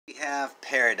have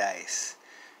Paradise,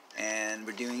 and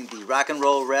we're doing the Rock and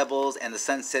Roll Rebels and the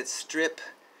Sunset Strip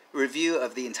review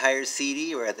of the entire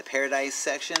CD. We're at the Paradise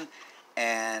section,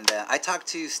 and I talked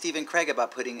to Stephen Craig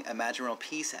about putting Imagine World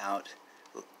Peace out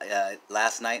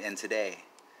last night and today.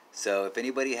 So if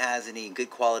anybody has any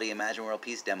good quality Imagine World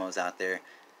Peace demos out there,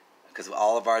 because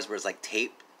all of ours was like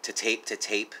tape to tape to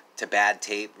tape to bad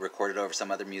tape, recorded over some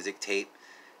other music tape,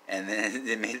 and then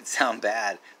it made it sound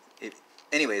bad.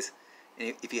 Anyways,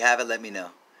 if you have it, let me know.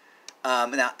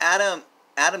 Now, Adam,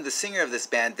 the singer of this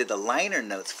band, did the liner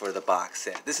notes for the box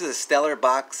set. This is a stellar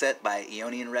box set by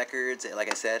Eonian Records,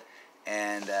 like I said,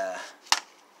 and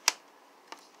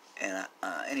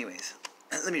anyways,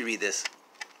 let me read this.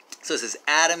 So it says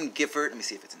Adam Gifford. Let me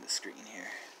see if it's in the screen here.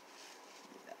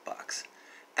 That box.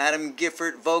 Adam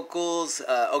Gifford vocals.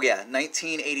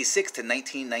 1986 to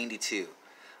 1992.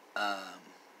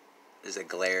 There's a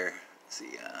glare. Let's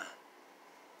see.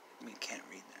 Can't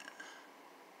read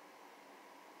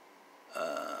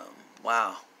that.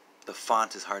 Wow, the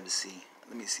font is hard to see.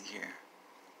 Let me see here.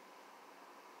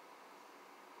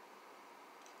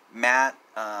 Matt.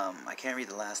 I can't read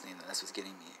the last name. That's what's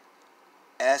getting me.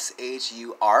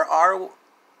 Shurr.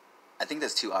 I think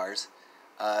that's 2 R's.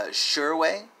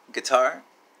 Sherway, guitar.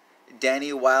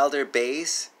 Danny Wilder,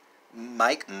 bass.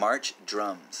 Mike March,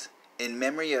 drums. In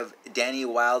memory of Danny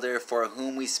Wilder, for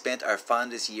whom we spent our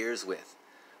fondest years with.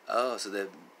 Oh, so the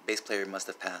bass player must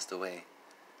have passed away.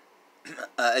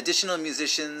 Additional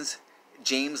musicians: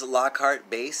 James Lockhart,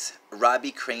 bass.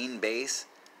 Robbie Crane, bass.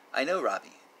 I know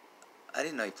Robbie. I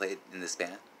didn't know he played in this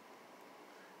band.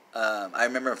 I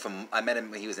remember I met him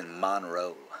when he was in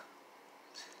Monroe.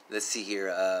 Let's see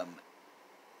here.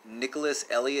 Nicholas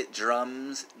Elliott,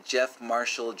 drums. Jeff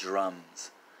Marshall,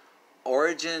 drums.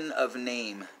 Origin of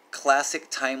name: classic,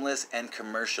 timeless, and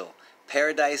commercial.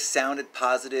 Paradise sounded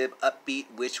positive, upbeat,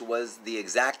 which was the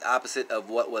exact opposite of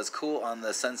what was cool on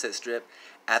the Sunset Strip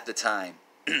at the time.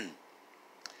 Because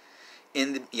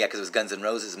it was Guns N'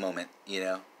 Roses moment,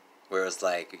 where it was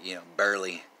like,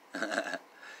 burly.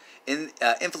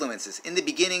 Influences. In the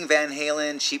beginning, Van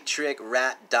Halen, Cheap Trick,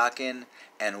 Rat, Dokken,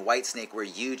 and Whitesnake were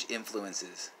huge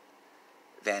influences.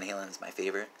 Van Halen is my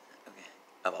favorite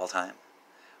of all time.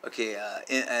 Okay,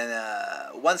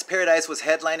 once Paradise was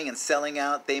headlining and selling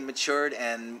out, they matured,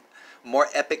 and more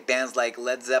epic bands like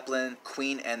Led Zeppelin,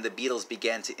 Queen, and the Beatles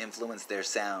began to influence their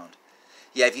sound.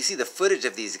 Yeah, if you see the footage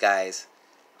of these guys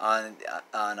on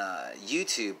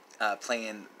YouTube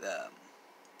playing the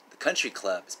country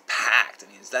club, it's packed.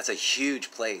 I mean, that's a huge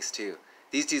place too.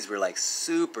 These dudes were like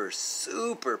super,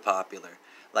 super popular.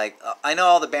 Like I know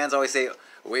all the bands always say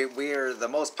we are the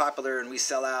most popular and we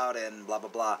sell out and blah blah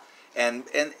blah. And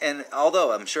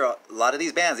although I'm sure a lot of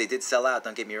these bands, they did sell out,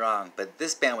 don't get me wrong, but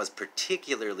this band was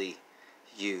particularly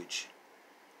huge.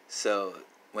 So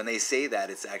when they say that,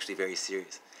 it's actually very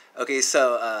serious. Okay,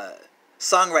 so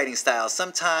songwriting style: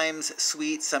 sometimes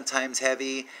sweet, sometimes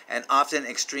heavy, and often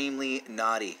extremely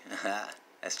naughty.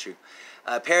 That's true.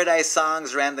 Paradise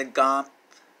songs ran the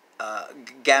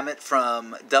gamut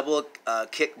from double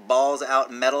kick balls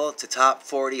out metal to top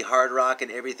 40 hard rock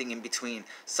and everything in between.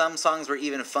 Some songs were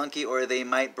even funky, or they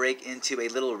might break into a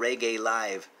little reggae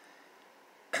live.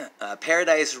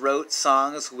 Paradise wrote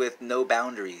songs with no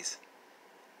boundaries.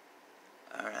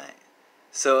 Alright.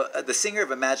 So the singer of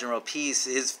Imagine World Peace,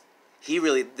 this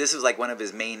was like one of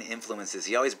his main influences.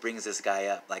 He always brings this guy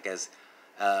up, like as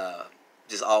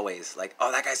just always, like,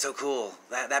 oh, that guy's so cool.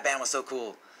 That band was so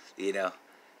cool,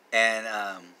 And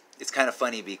it's kind of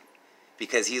funny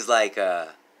because he's like, the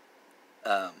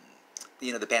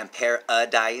band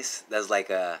Paradise. That's like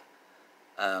the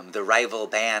rival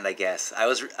band, I guess. I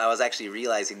was actually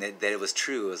realizing that it was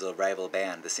true. It was a rival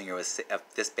band. The singer of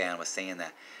this band was saying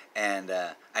that, and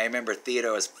I remember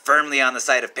Theodore was firmly on the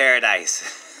side of Paradise.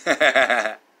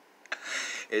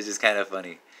 It's just kind of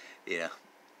funny,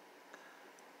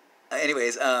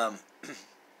 Anyways,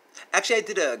 actually, I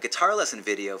did a guitar lesson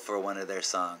video for one of their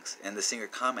songs, and the singer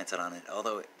commented on it,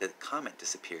 although the comment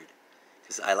disappeared,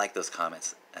 because I like those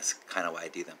comments. That's kind of why I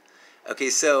do them. Okay,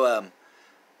 so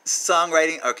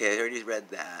songwriting. Okay, I already read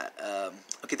that.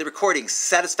 The recording.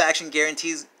 Satisfaction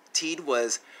Guaranteed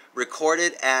was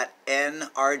recorded at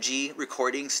NRG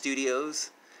Recording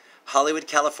Studios, Hollywood,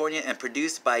 California, and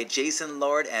produced by Jason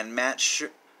Lord and Matt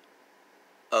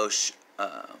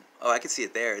I can see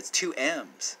it there. It's 2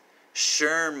 M's.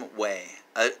 Shermway.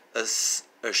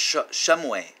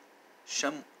 Shumway.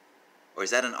 Or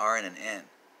is that an R and an N?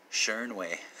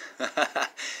 Shernway.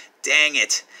 Dang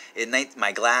it.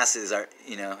 My glasses are,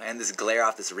 and this glare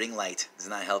off this ring light is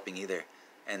not helping either.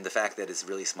 And the fact that it's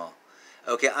really small.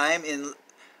 Okay, I'm in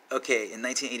Okay, in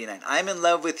 1989. I'm in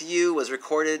Love with You was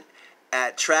recorded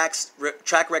at Track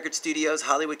Record Studios,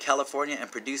 Hollywood, California, and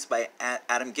produced by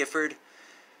Adam Gifford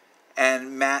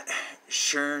and Matt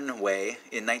Shernway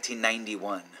in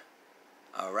 1991.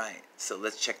 All right, so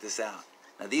let's check this out.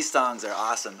 Now, these songs are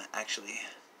awesome, actually.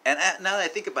 And now that I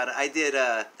think about it, I did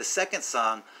the second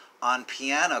song on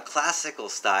piano, classical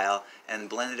style, and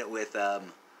blended it with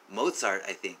Mozart,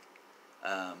 I think.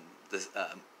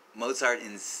 Mozart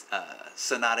in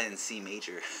Sonata in C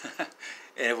major. And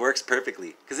it works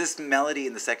perfectly. Because this melody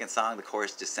in the second song, the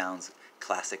chorus just sounds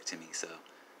classic to me. So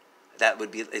that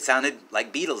would be, it sounded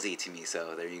like Beatles-y to me,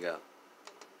 so there you go.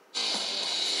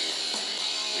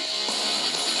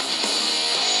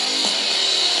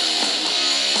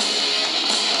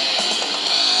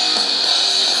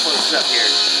 Close up here.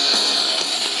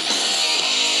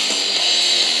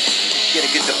 Get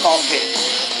a good default hit.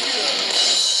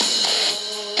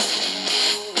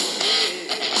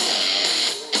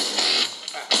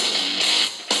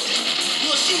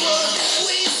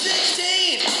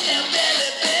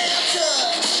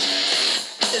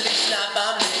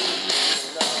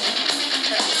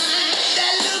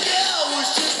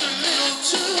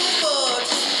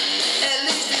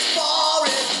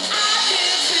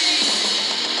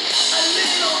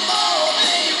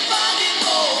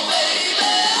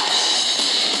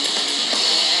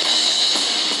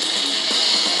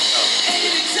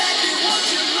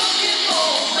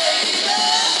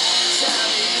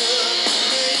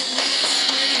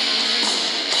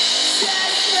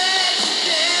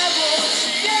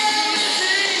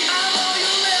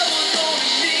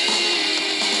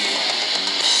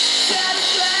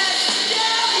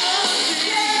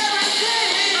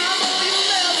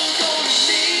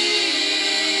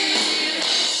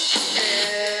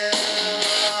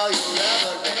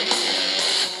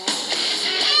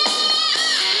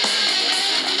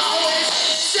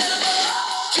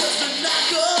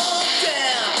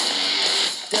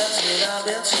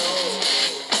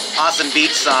 Awesome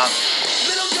beach song.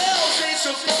 Little girls ain't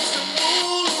supposed to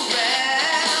fool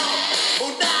around.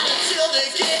 Oh, not until they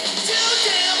get too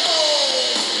damn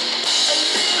old. A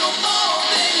little more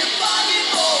than your pocket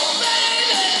more,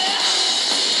 baby.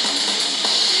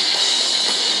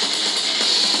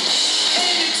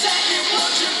 Ain't exactly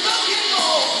what you're looking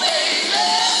for, baby.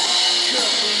 Come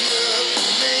up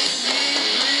and make me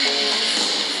breathe.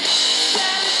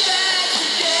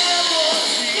 Satisfaction, yeah,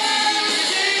 what's the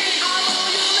guarantee? I'm on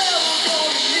your level,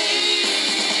 don't need.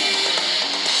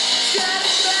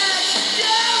 Satisfaction,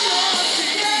 yeah, what's the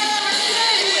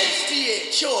guarantee? USDA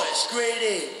choice, grade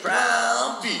A,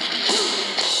 brown beef.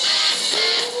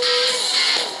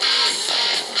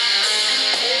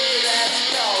 That's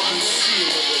called the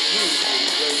seal of approval,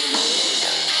 baby.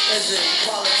 As in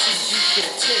quality you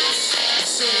can taste.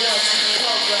 So once you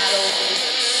come right over,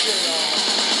 sit on.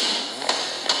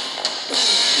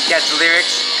 You catch the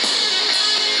lyrics?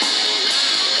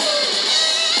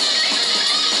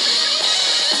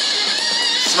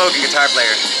 Smoking guitar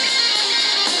player.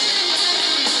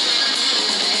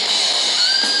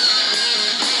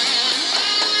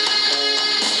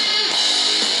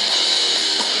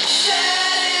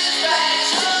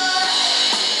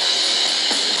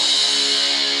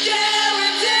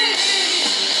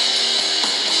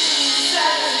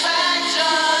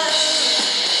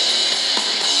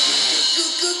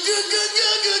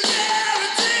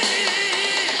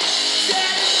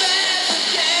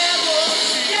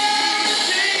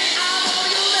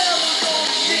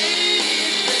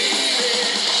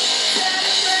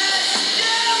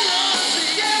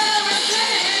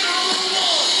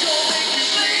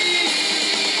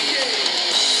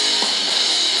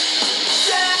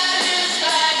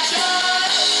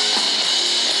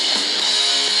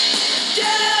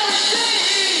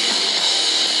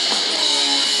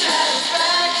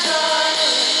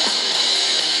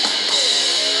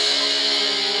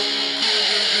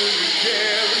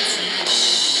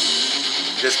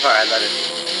 This part, I love it.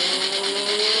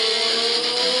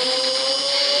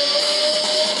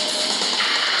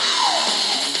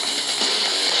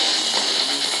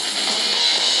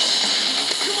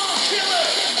 Come on, killer!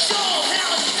 Show 'em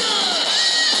how it's done!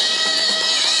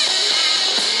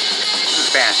 This is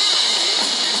band.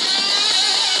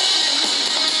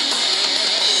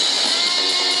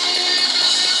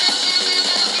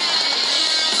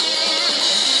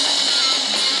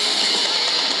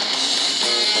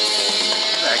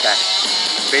 That guy.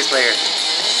 Bass player.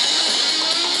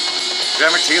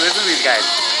 Drummer too, listen to these guys.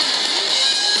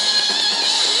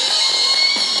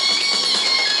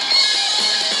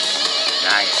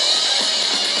 Nice.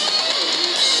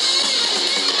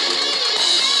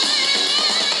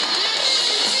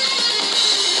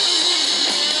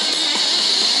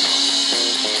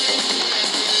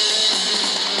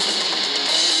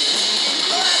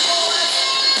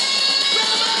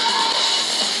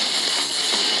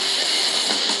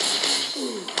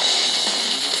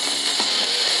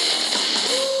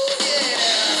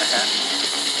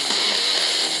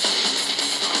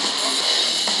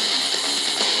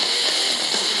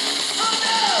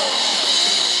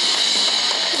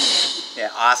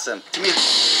 awesome. To me,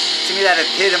 that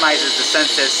epitomizes the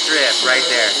Sunset Strip right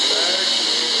there.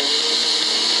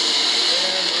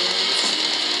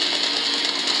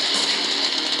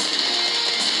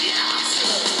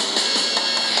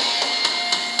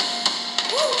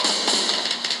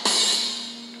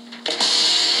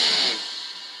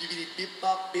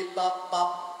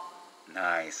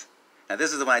 Nice. Now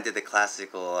this is the one I did the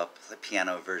classical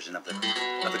piano version of the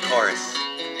chorus.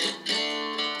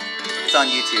 It's on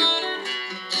YouTube.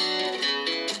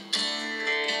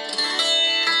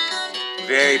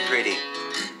 Very pretty.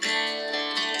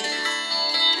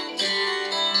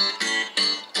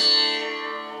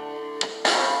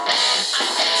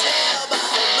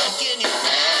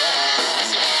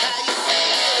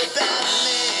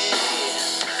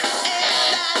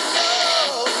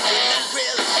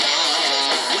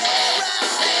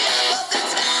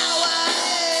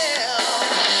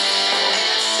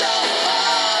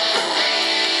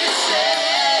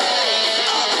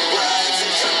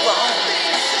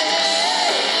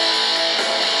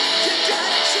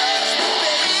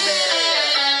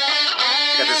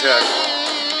 Hook.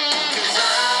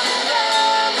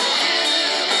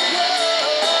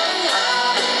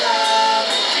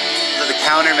 So the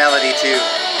counter melody too.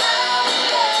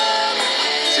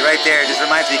 See right there, it just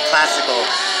reminds me classical.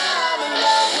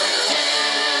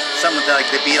 Something like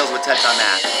the Beatles would touch on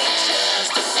that.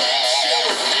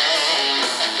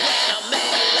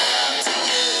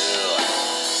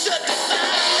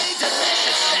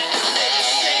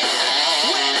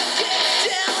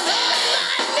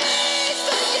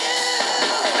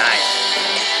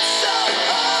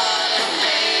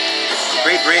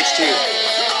 Great bridge too.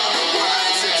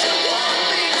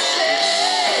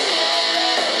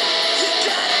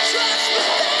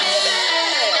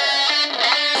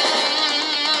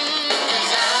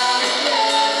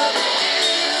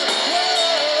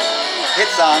 Hit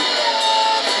song.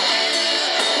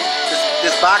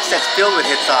 This box set's filled with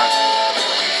hit songs.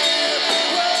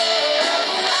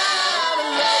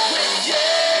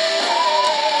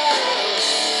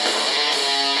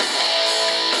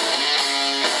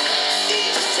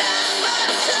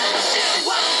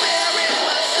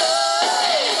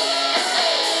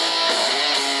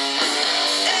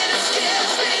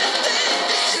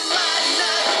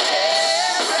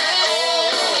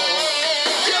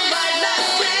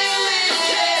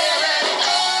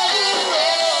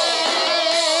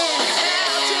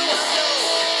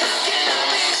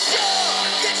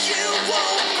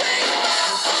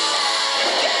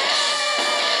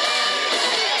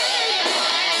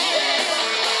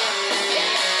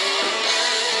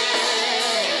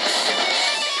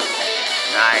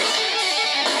 Nice.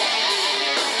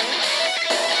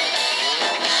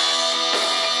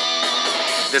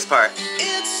 This part.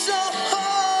 It's so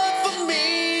hard for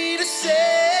me to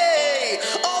say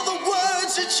all the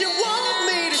words that you want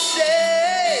me to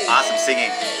say. Awesome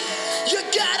singing. You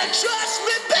gotta trust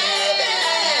me, baby.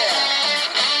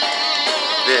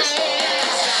 This.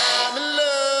 'Cause I'm in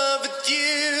love with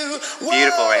you.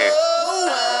 Beautiful right here.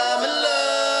 I'm in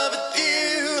love with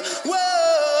you.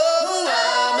 Whoa,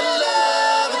 I'm in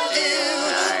love with you.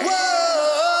 Nice.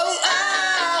 Whoa,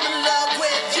 I'm in love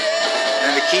with you.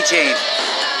 And then the key change.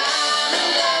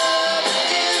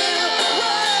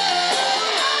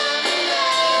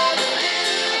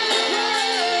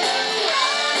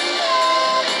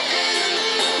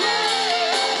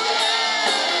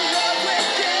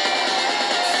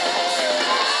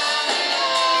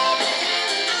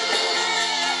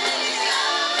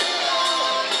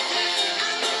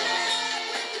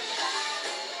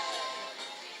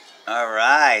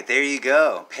 Alright, there you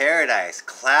go. Paradise.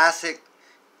 Classic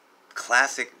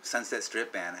Sunset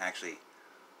Strip band, actually.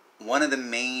 One of the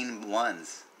main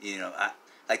ones. You know,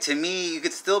 like to me, you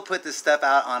could still put this stuff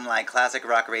out on like classic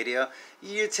rock radio.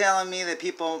 You're telling me that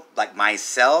people like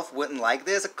myself wouldn't like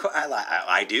this? Of course,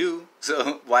 I do.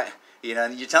 So why? You know,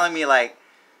 you're telling me like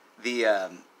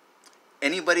the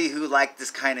anybody who liked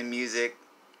this kind of music,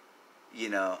 you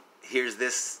know, hears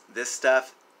this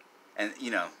stuff, and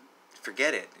you know,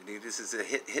 forget it. This is a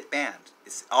hit band.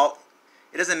 It's all.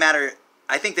 It doesn't matter.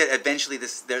 I think that eventually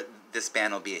this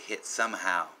band will be a hit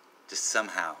somehow, just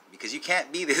somehow, because you can't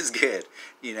be this good,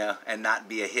 you know, and not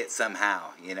be a hit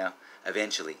somehow, you know,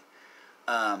 eventually.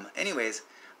 Anyways,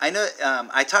 I know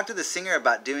I talked to the singer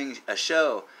about doing a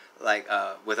show like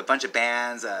with a bunch of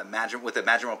bands, with a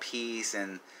Madrigal piece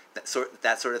and that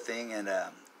sort of thing. And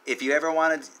if you ever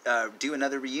want to do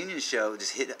another reunion show,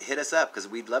 just hit us up because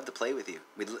we'd love to play with you.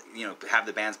 We'd have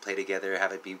the bands play together,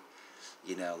 have it be,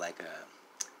 like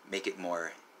make it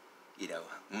more,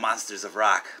 Monsters of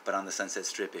Rock, but on the Sunset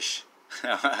Strip-ish.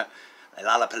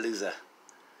 Lollapalooza.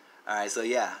 All right, so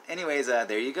yeah. Anyways,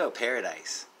 there you go,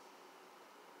 Paradise.